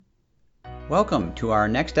Welcome to our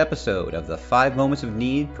next episode of the 5 Moments of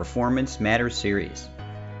Need Performance Matters series.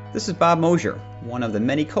 This is Bob Mosier, one of the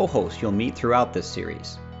many co-hosts you'll meet throughout this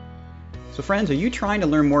series. So friends, are you trying to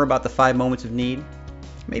learn more about the 5 moments of need?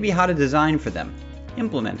 Maybe how to design for them,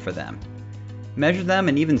 implement for them, measure them,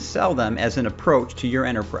 and even sell them as an approach to your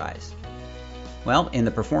enterprise. Well, in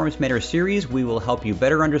the Performance Matters series, we will help you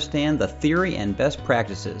better understand the theory and best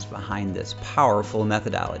practices behind this powerful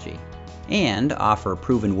methodology, and offer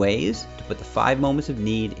proven ways to put the 5 moments of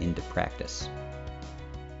need into practice.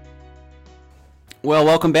 Well,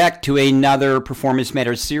 welcome back to another Performance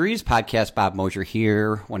Matters series. Podcast Bob Mosier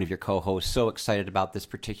here, one of your co-hosts. So excited about this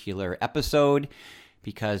particular episode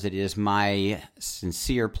because it is my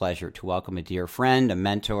sincere pleasure to welcome a dear friend, a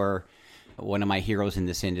mentor, one of my heroes in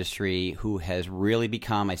this industry who has really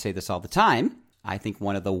become, I say this all the time, I think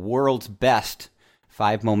one of the world's best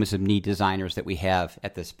 5 moments of need designers that we have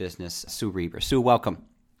at this business, Sue Reber. Sue, welcome.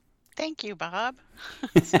 Thank you, Bob.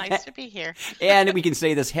 It's nice to be here. And we can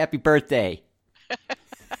say this happy birthday.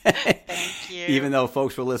 Thank you. Even though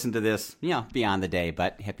folks will listen to this, beyond the day,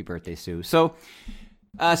 but happy birthday, Sue. So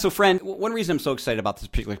friend, one reason I'm so excited about this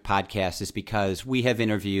particular podcast is because we have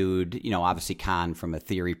interviewed, obviously Con from a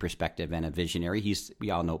theory perspective and a visionary. We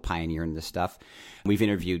all know, pioneer in this stuff. We've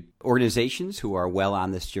interviewed organizations who are well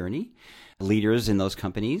on this journey, leaders in those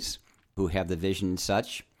companies who have the vision and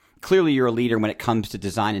such. Clearly, you're a leader when it comes to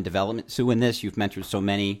design and development. Sue, in this, you've mentored so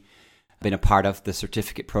many, been a part of the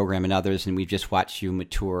certificate program and others, and we've just watched you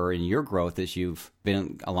mature in your growth as you've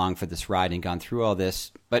been along for this ride and gone through all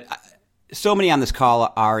this. But so many on this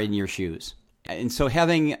call are in your shoes. And so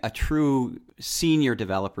having a true senior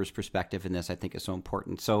developer's perspective in this, I think, is so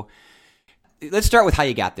important. So let's start with how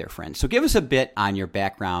you got there, friend. So give us a bit on your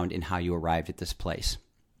background and how you arrived at this place.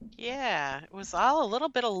 Yeah, it was all a little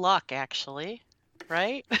bit of luck, actually,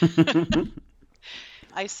 right?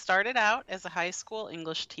 I started out as a high school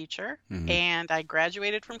English teacher, and I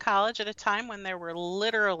graduated from college at a time when there were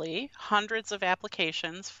literally hundreds of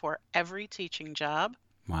applications for every teaching job.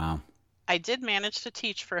 Wow. I did manage to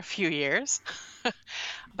teach for a few years,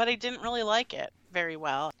 but I didn't really like it very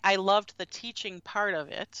well. I loved the teaching part of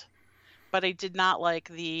it, but I did not like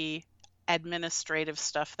the administrative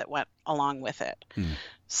stuff that went along with it.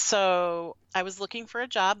 So I was looking for a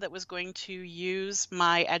job that was going to use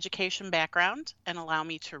my education background and allow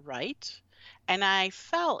me to write. And I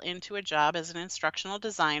fell into a job as an instructional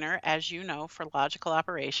designer, as you know, for logical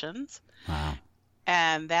operations. Wow.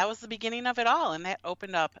 And that was the beginning of it all. And that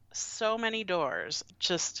opened up so many doors,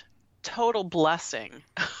 just total blessing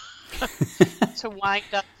to wind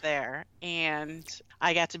up there. And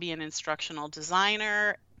I got to be an instructional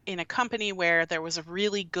designer in a company where there was a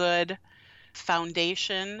really good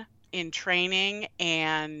foundation in training,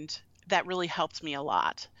 and that really helped me a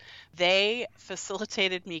lot. They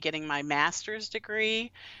facilitated me getting my master's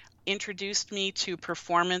degree, introduced me to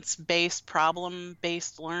performance-based,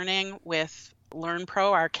 problem-based learning with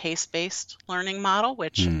LearnPro, our case-based learning model,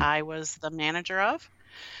 which I was the manager of.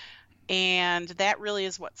 And that really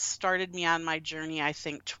is what started me on my journey, I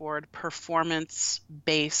think, toward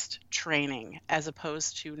performance-based training as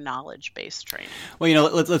opposed to knowledge-based training. Well,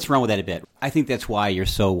 let's run with that a bit. I think that's why you're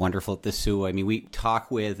so wonderful at this, Sue. I mean, we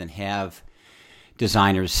talk with and have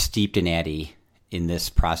designers steeped in ADDIE in this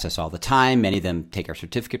process all the time. Many of them take our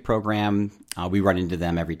certificate program. We run into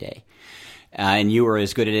them every day. And you were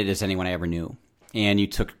as good at it as anyone I ever knew. And you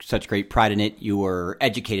took such great pride in it. You were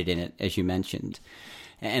educated in it, as you mentioned.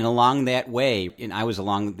 And along that way, and I was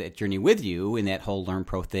along that journey with you in that whole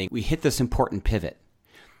LearnPro thing, we hit this important pivot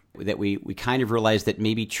that we kind of realized that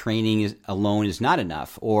maybe training alone is not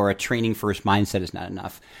enough, or a training first mindset is not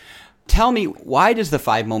enough. Tell me, why does the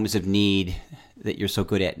 5 moments of need that you're so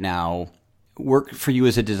good at now work for you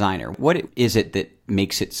as a designer? What is it that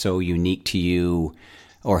makes it so unique to you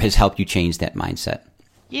or has helped you change that mindset?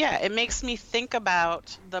 Yeah, it makes me think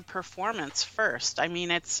about the performance first. I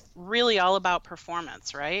mean, it's really all about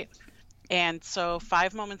performance, right? And so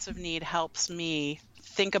 5 moments of need helps me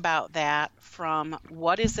think about that from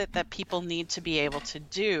what is it that people need to be able to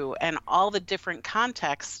do and all the different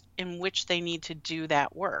contexts in which they need to do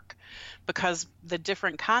that work. Because the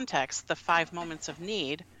different contexts, the 5 moments of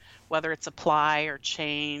need, whether it's apply or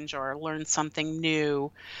change or learn something new,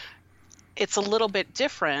 it's a little bit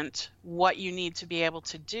different what you need to be able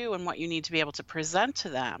to do and what you need to be able to present to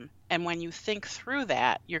them. And when you think through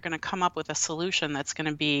that, you're going to come up with a solution that's going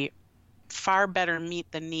to be far better meet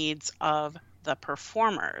the needs of the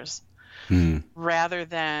performers rather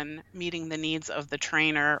than meeting the needs of the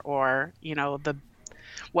trainer or,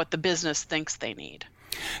 what the business thinks they need.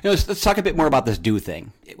 Let's talk a bit more about this do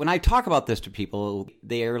thing. When I talk about this to people,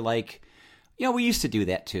 they are like, We used to do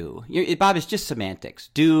that too. Bob, it's just semantics.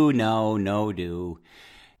 Do, no, no, do.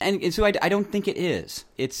 And so I don't think it is.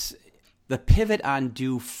 It's the pivot on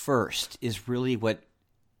do first is really what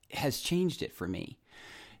has changed it for me.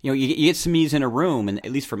 You get SMEs in a room, and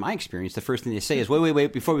at least from my experience, the first thing they say is,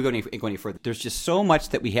 wait, before we go any further, there's just so much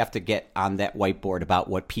that we have to get on that whiteboard about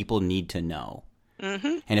what people need to know.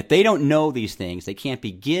 Mm-hmm. And if they don't know these things, they can't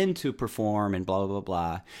begin to perform and blah, blah, blah,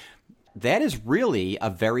 blah. That is really a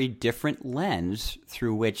very different lens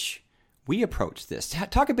through which we approach this.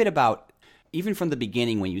 Talk a bit about, even from the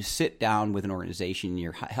beginning, when you sit down with an organization,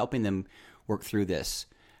 you're helping them work through this.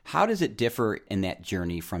 How does it differ in that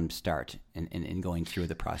journey from start and going through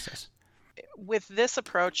the process? With this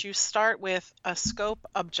approach, you start with a scope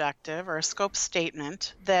objective or a scope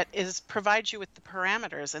statement that provides you with the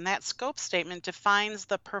parameters, and that scope statement defines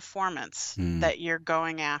the performance that you're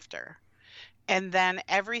going after. And then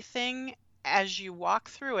everything, as you walk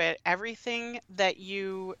through it, everything that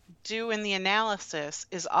you do in the analysis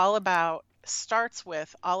starts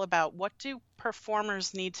with what do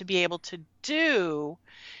performers need to be able to do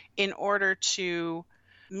in order to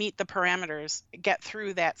meet the parameters, get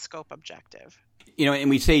through that scope objective. And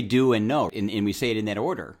we say do and know, and we say it in that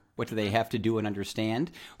order. What do they have to do and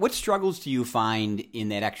understand? What struggles do you find in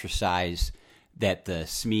that exercise that the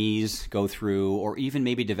SMEs go through, or even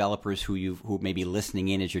maybe developers who may be listening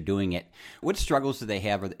in as you're doing it? What struggles do they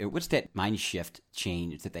have, or what's that mind shift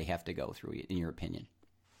change that they have to go through, in your opinion?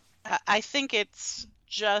 I think it's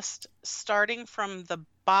just starting from the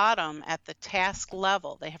bottom at the task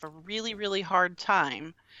level. They have a really, really hard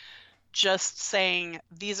time just saying,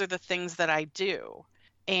 these are the things that I do.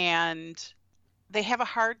 And they have a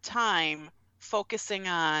hard time focusing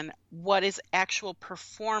on what is actual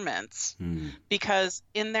performance, because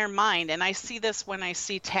in their mind, and I see this when I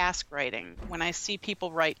see task writing, when I see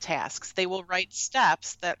people write tasks, they will write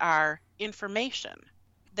steps that are information.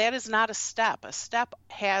 That is not a step. A step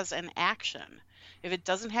has an action. If it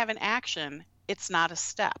doesn't have an action, it's not a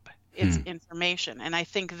step. It's information. And I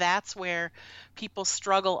think that's where people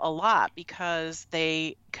struggle a lot, because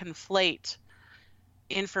they conflate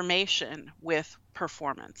information with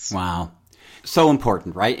performance. Wow. So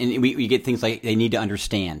important, right? And we get things like they need to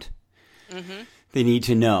understand. Mm-hmm. They need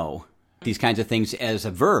to know these kinds of things as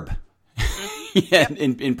a verb.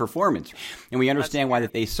 In performance. And we understand why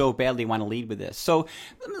that they so badly want to lead with this. So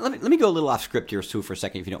let me go a little off script here, Sue, for a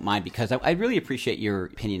second, if you don't mind, because I really appreciate your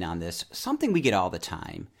opinion on this. Something we get all the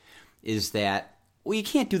time is that, you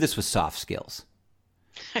can't do this with soft skills.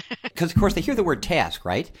 Because, of course, they hear the word task,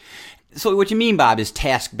 right? So what you mean, Bob, is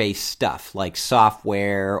task-based stuff like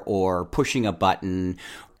software or pushing a button.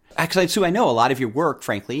 Actually, Sue, I know a lot of your work,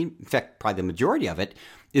 frankly, in fact, probably the majority of it,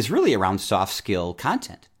 is really around soft skill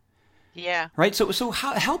content. Yeah. Right. So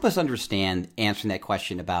help us understand answering that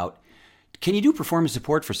question about, can you do performance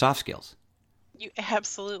support for soft skills? You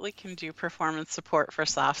absolutely can do performance support for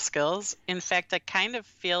soft skills. In fact, I kind of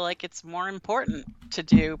feel like it's more important to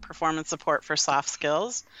do performance support for soft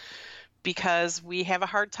skills, because we have a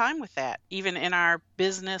hard time with that, even in our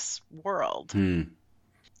business world.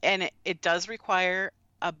 And it does require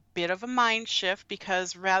a bit of a mind shift,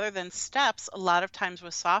 because rather than steps, a lot of times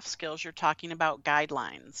with soft skills, you're talking about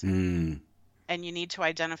guidelines. And you need to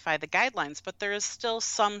identify the guidelines, but there is still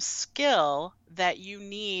some skill that you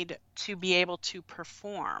need to be able to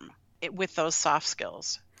perform with those soft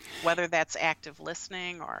skills, whether that's active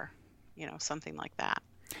listening or, something like that.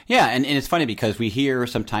 Yeah, and it's funny because we hear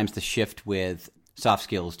sometimes the shift with soft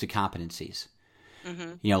skills to competencies.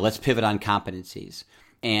 Mm-hmm. Let's pivot on competencies.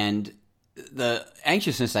 And the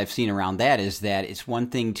anxiousness I've seen around that is that it's one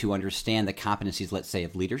thing to understand the competencies, let's say,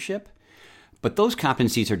 of leadership, but those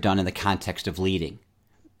competencies are done in the context of leading,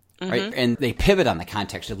 right? And they pivot on the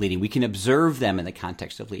context of leading. We can observe them in the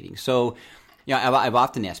context of leading. So, I've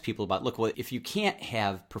often asked people about, look, well, if you can't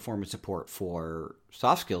have performance support for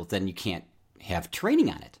soft skills, then you can't have training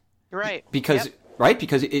on it. Right. Because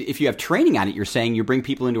if you have training on it, you're saying you bring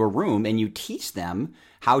people into a room and you teach them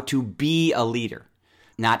how to be a leader.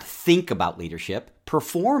 Not think about leadership,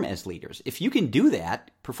 perform as leaders. If you can do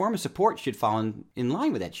that, performance support should fall in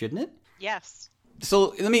line with that, shouldn't it? Yes.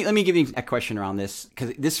 So let me give you a question around this,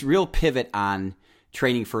 because this real pivot on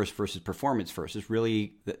training first versus performance first is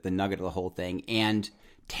really the nugget of the whole thing. And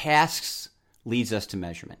tasks leads us to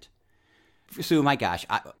measurement. So, my gosh,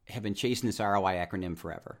 I have been chasing this ROI acronym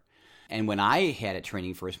forever. And when I had a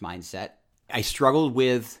training first mindset, I struggled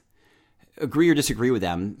with, agree or disagree with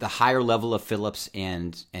them, the higher level of Phillips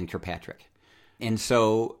and Kirkpatrick. And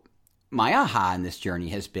so my aha in this journey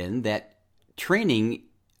has been that training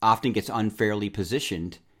often gets unfairly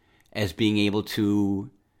positioned as being able to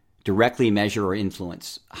directly measure or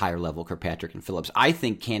influence higher level Kirkpatrick and Phillips. I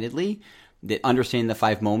think, candidly, that understanding the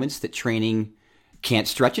 5 moments, that training can't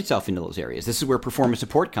stretch itself into those areas. This is where performance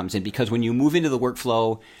support comes in, because when you move into the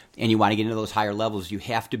workflow and you want to get into those higher levels, you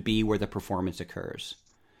have to be where the performance occurs.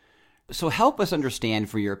 So help us understand,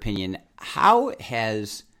 for your opinion, how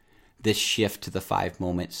has this shift to the 5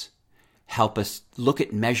 moments help us look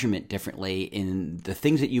at measurement differently in the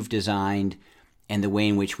things that you've designed and the way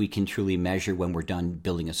in which we can truly measure when we're done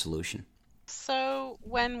building a solution? So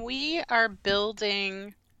when we are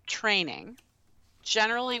building training,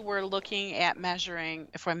 generally we're looking at measuring.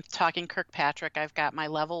 If I'm talking Kirkpatrick, I've got my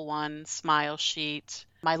level 1 smile sheet.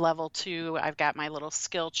 My level 2, I've got my little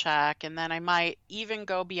skill check. And then I might even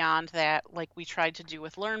go beyond that, like we tried to do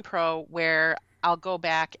with LearnPro, where I'll go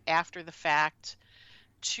back after the fact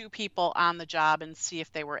to people on the job and see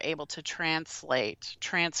if they were able to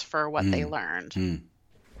transfer what they learned.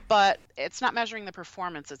 But it's not measuring the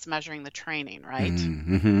performance, it's measuring the training, right?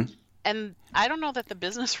 Mm-hmm. And I don't know that the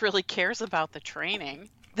business really cares about the training.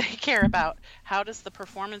 They care about how does the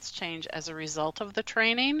performance change as a result of the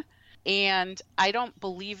training. And I don't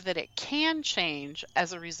believe that it can change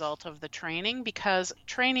as a result of the training, because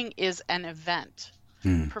training is an event.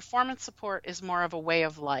 Performance support is more of a way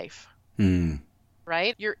of life,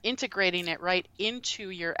 right? You're integrating it right into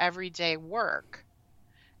your everyday work.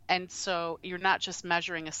 And so you're not just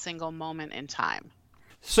measuring a single moment in time.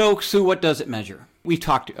 So, Sue, what does it measure? We've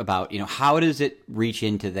talked about, how does it reach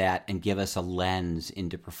into that and give us a lens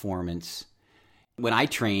into performance? When I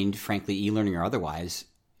trained, frankly, e-learning or otherwise,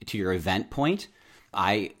 to your event point,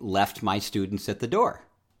 I left my students at the door.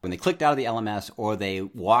 When they clicked out of the LMS or they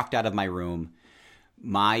walked out of my room,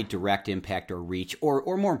 my direct impact or reach,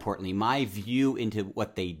 or more importantly, my view into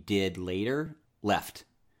what they did later left.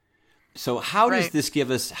 So how does this give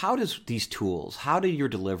us, how does these tools, how do your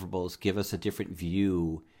deliverables give us a different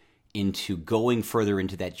view into going further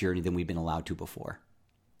into that journey than we've been allowed to before?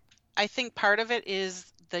 I think part of it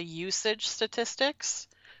is the usage statistics.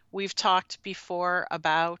 We've talked before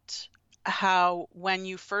about how when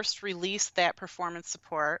you first release that performance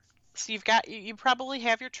support, so you probably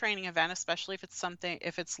have your training event, especially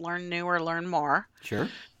if it's Learn New or Learn More. Sure.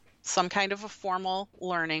 Some kind of a formal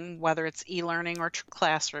learning, whether it's e-learning or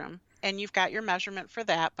classroom. And you've got your measurement for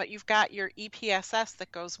that, but you've got your EPSS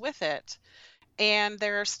that goes with it. And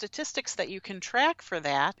there are statistics that you can track for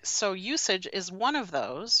that. So usage is one of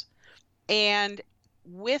those. And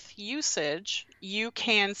with usage, you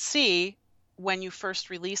can see when you first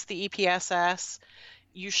release the EPSS,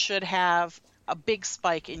 you should have a big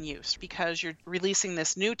spike in use because you're releasing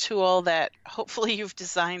this new tool that hopefully you've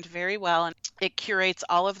designed very well, and it curates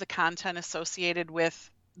all of the content associated with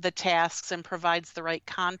the tasks and provides the right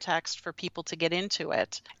context for people to get into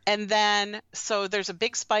it. And then, so there's a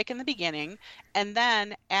big spike in the beginning. And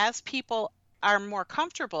then as people are more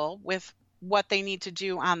comfortable with what they need to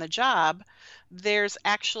do on the job, there's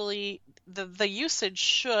actually the usage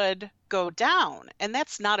should go down. And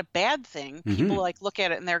that's not a bad thing. People look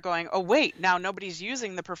at it and they're going, oh, wait, now nobody's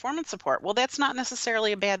using the performance support. Well, that's not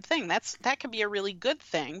necessarily a bad thing. That can be a really good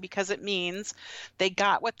thing because it means they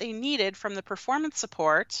got what they needed from the performance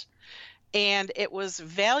support and it was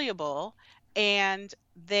valuable, and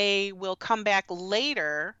they will come back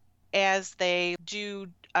later as they do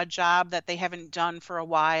a job that they haven't done for a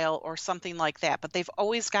while or something like that, but they've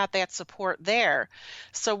always got that support there.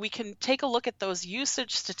 So we can take a look at those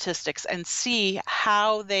usage statistics and see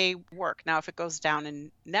how they work. Now, if it goes down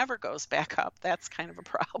and never goes back up, that's kind of a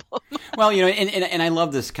problem. Well, and I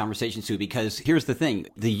love this conversation, Sue, because here's the thing.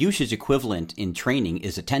 The usage equivalent in training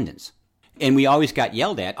is attendance. And we always got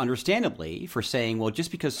yelled at, understandably, for saying, well,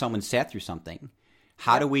 just because someone sat through something,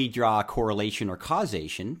 how do we draw a correlation or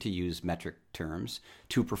causation, to use metric terms,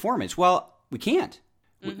 to performance? Well, we can't.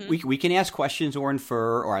 We can ask questions or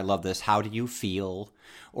infer, or I love this, how do you feel?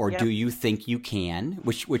 Or do you think you can?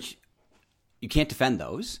 Which you can't defend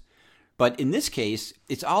those. But in this case,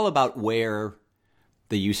 it's all about where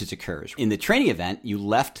the usage occurs. In the training event, you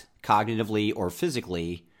left cognitively or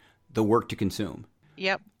physically the work to consume.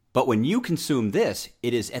 Yep. But when you consume this,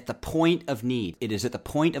 it is at the point of need. It is at the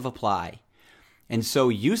point of apply. And so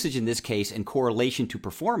usage in this case and correlation to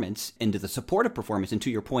performance and to the support of performance, and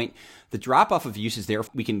to your point, the drop-off of usage there,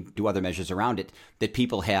 we can do other measures around it, that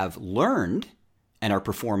people have learned and are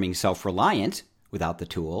performing self-reliant without the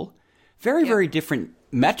tool. Very, very different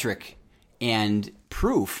metric and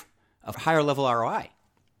proof of higher level ROI.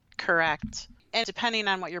 Correct. And depending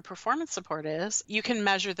on what your performance support is, you can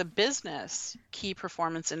measure the business key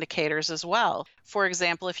performance indicators as well. For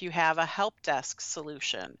example, if you have a help desk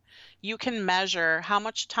solution, you can measure how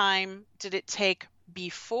much time did it take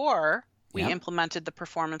before We Yep. implemented the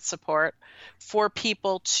performance support for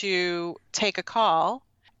people to take a call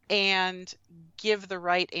and give the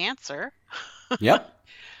right answer Yep.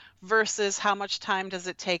 versus how much time does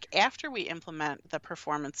it take after we implement the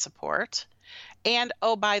performance support. And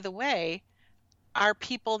oh, by the way, are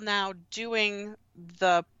people now doing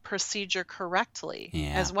the procedure correctly Yeah.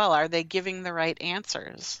 as well? Are they giving the right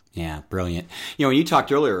answers? Yeah, brilliant. When you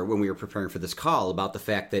talked earlier when we were preparing for this call about the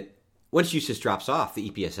fact that once usage drops off, the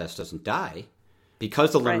EPSS doesn't die.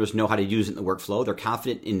 Because the learners know how to use it in the workflow, they're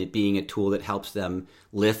confident in it being a tool that helps them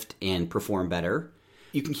lift and perform better.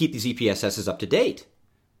 You can keep these EPSSs up to date,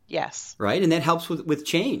 Yes. right? And that helps with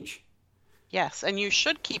change. Yes, and you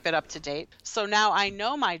should keep it up to date. So now I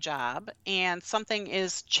know my job and something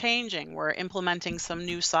is changing. We're implementing some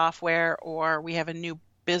new software or we have a new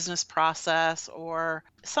business process or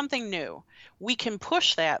something new. We can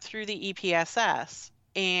push that through the EPSS,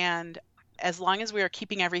 and as long as we are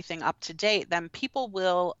keeping everything up to date, then people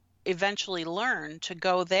will eventually learn to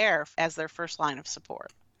go there as their first line of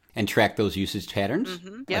support. And track those usage patterns,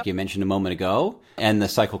 Yep. like you mentioned a moment ago, and the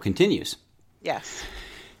cycle continues. Yes.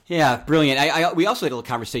 Yeah, brilliant. We also had a little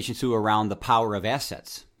conversation, too, around the power of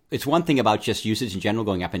assets. It's one thing about just usage in general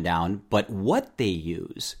going up and down, but what they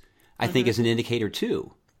use, I think, is an indicator,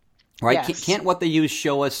 too. Right? Yes. Can't what they use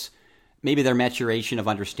show us maybe their maturation of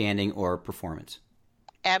understanding or performance?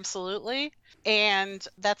 Absolutely. And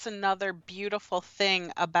that's another beautiful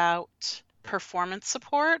thing about performance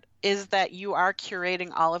support is that you are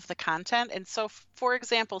curating all of the content. And so, for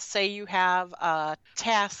example, say you have a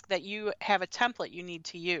task that you have a template you need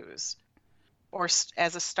to use or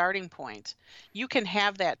as a starting point, you can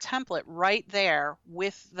have that template right there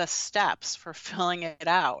with the steps for filling it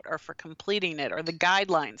out or for completing it or the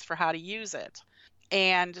guidelines for how to use it.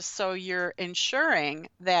 And so you're ensuring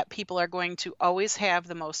that people are going to always have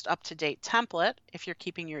the most up-to-date template if you're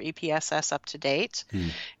keeping your EPSS up to date.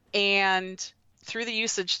 And through the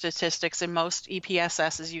usage statistics in most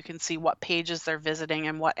EPSSs, you can see what pages they're visiting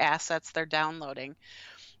and what assets they're downloading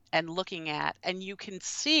and looking at. And you can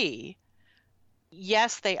see,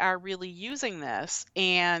 yes, they are really using this,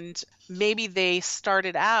 and maybe they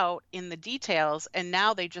started out in the details and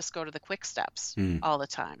now they just go to the quick steps all the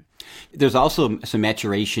time. There's also some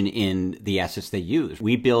maturation in the assets they use.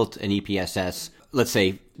 We built an EPSS, let's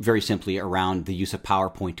say very simply, around the use of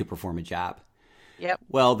PowerPoint to perform a job. Yep.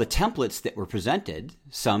 Well, the templates that were presented,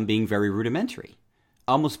 some being very rudimentary,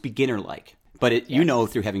 almost beginner-like. But you know,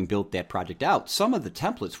 through having built that project out, some of the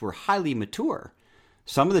templates were highly mature.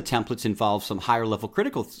 Some of the templates involve some higher level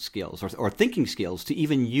critical skills or thinking skills to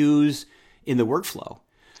even use in the workflow.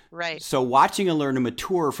 Right. So watching a learner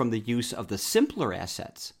mature from the use of the simpler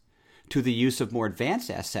assets to the use of more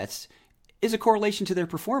advanced assets is a correlation to their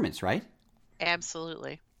performance, right?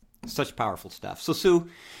 Absolutely. Such powerful stuff. So Sue,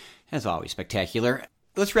 as always, spectacular.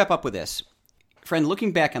 Let's wrap up with this. Friend,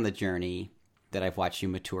 looking back on the journey that I've watched you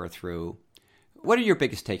mature through, what are your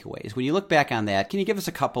biggest takeaways? When you look back on that, can you give us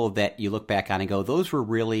a couple that you look back on and go, those were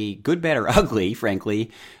really good, bad, or ugly, frankly.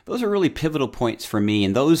 Those are really pivotal points for me.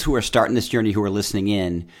 And those who are starting this journey, who are listening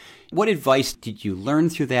in, what advice did you learn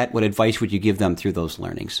through that? What advice would you give them through those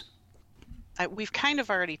learnings? We've kind of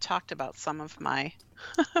already talked about some of my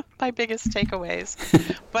my biggest takeaways,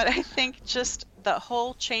 but I think just the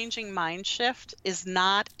whole changing mind shift is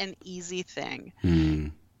not an easy thing.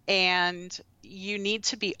 And you need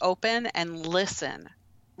to be open and listen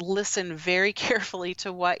very carefully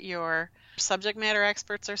to what your subject matter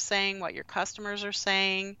experts are saying, what your customers are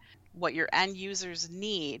saying, what your end users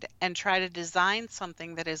need, and try to design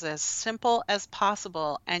something that is as simple as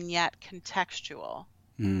possible and yet contextual.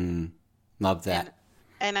 Love that.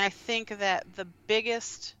 And I think that the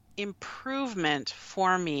biggest improvement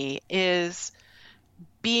for me is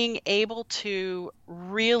being able to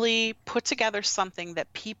really put together something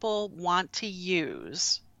that people want to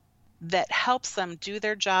use that helps them do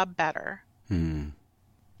their job better.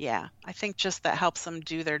 Yeah, I think just that helps them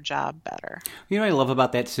do their job better. You know what I love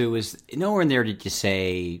about that, Sue, is nowhere in there did you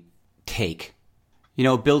say take.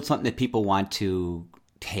 Build something that people want to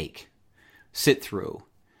take, sit through,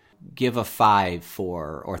 give a 5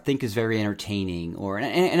 for, or think is very entertaining,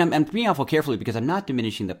 and I'm being awful carefully because I'm not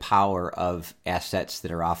diminishing the power of assets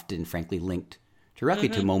that are often, frankly, linked directly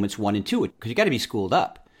to moments 1 and 2, because you got to be schooled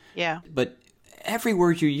up. Yeah. But every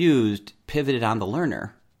word you used pivoted on the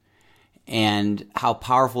learner and how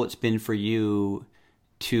powerful it's been for you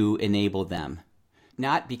to enable them,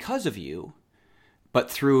 not because of you,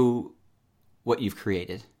 but through what you've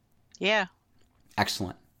created. Yeah.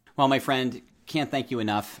 Excellent. Well, my friend, can't thank you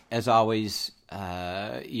enough. As always,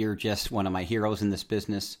 You're just one of my heroes in this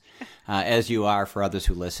business, as you are for others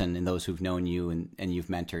who listen and those who've known you and you've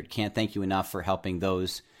mentored. Can't thank you enough for helping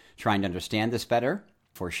those trying to understand this better,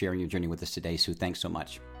 for sharing your journey with us today, Sue. Thanks so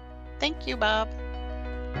much. Thank you, Bob.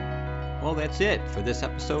 Well, that's it for this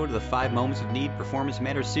episode of the 5 Moments of Need Performance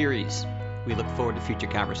Matters series. We look forward to future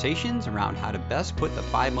conversations around how to best put the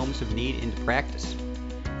 5 Moments of Need into practice.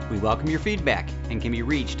 We welcome your feedback and can be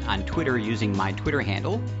reached on Twitter using my Twitter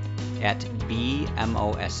handle at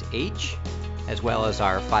BMOSH, as well as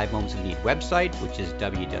our 5 Moments of Need website, which is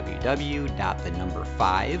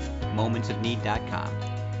www.5momentsofneed.com.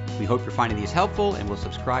 We hope you're finding these helpful and will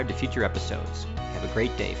subscribe to future episodes. Have a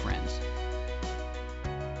great day, friends.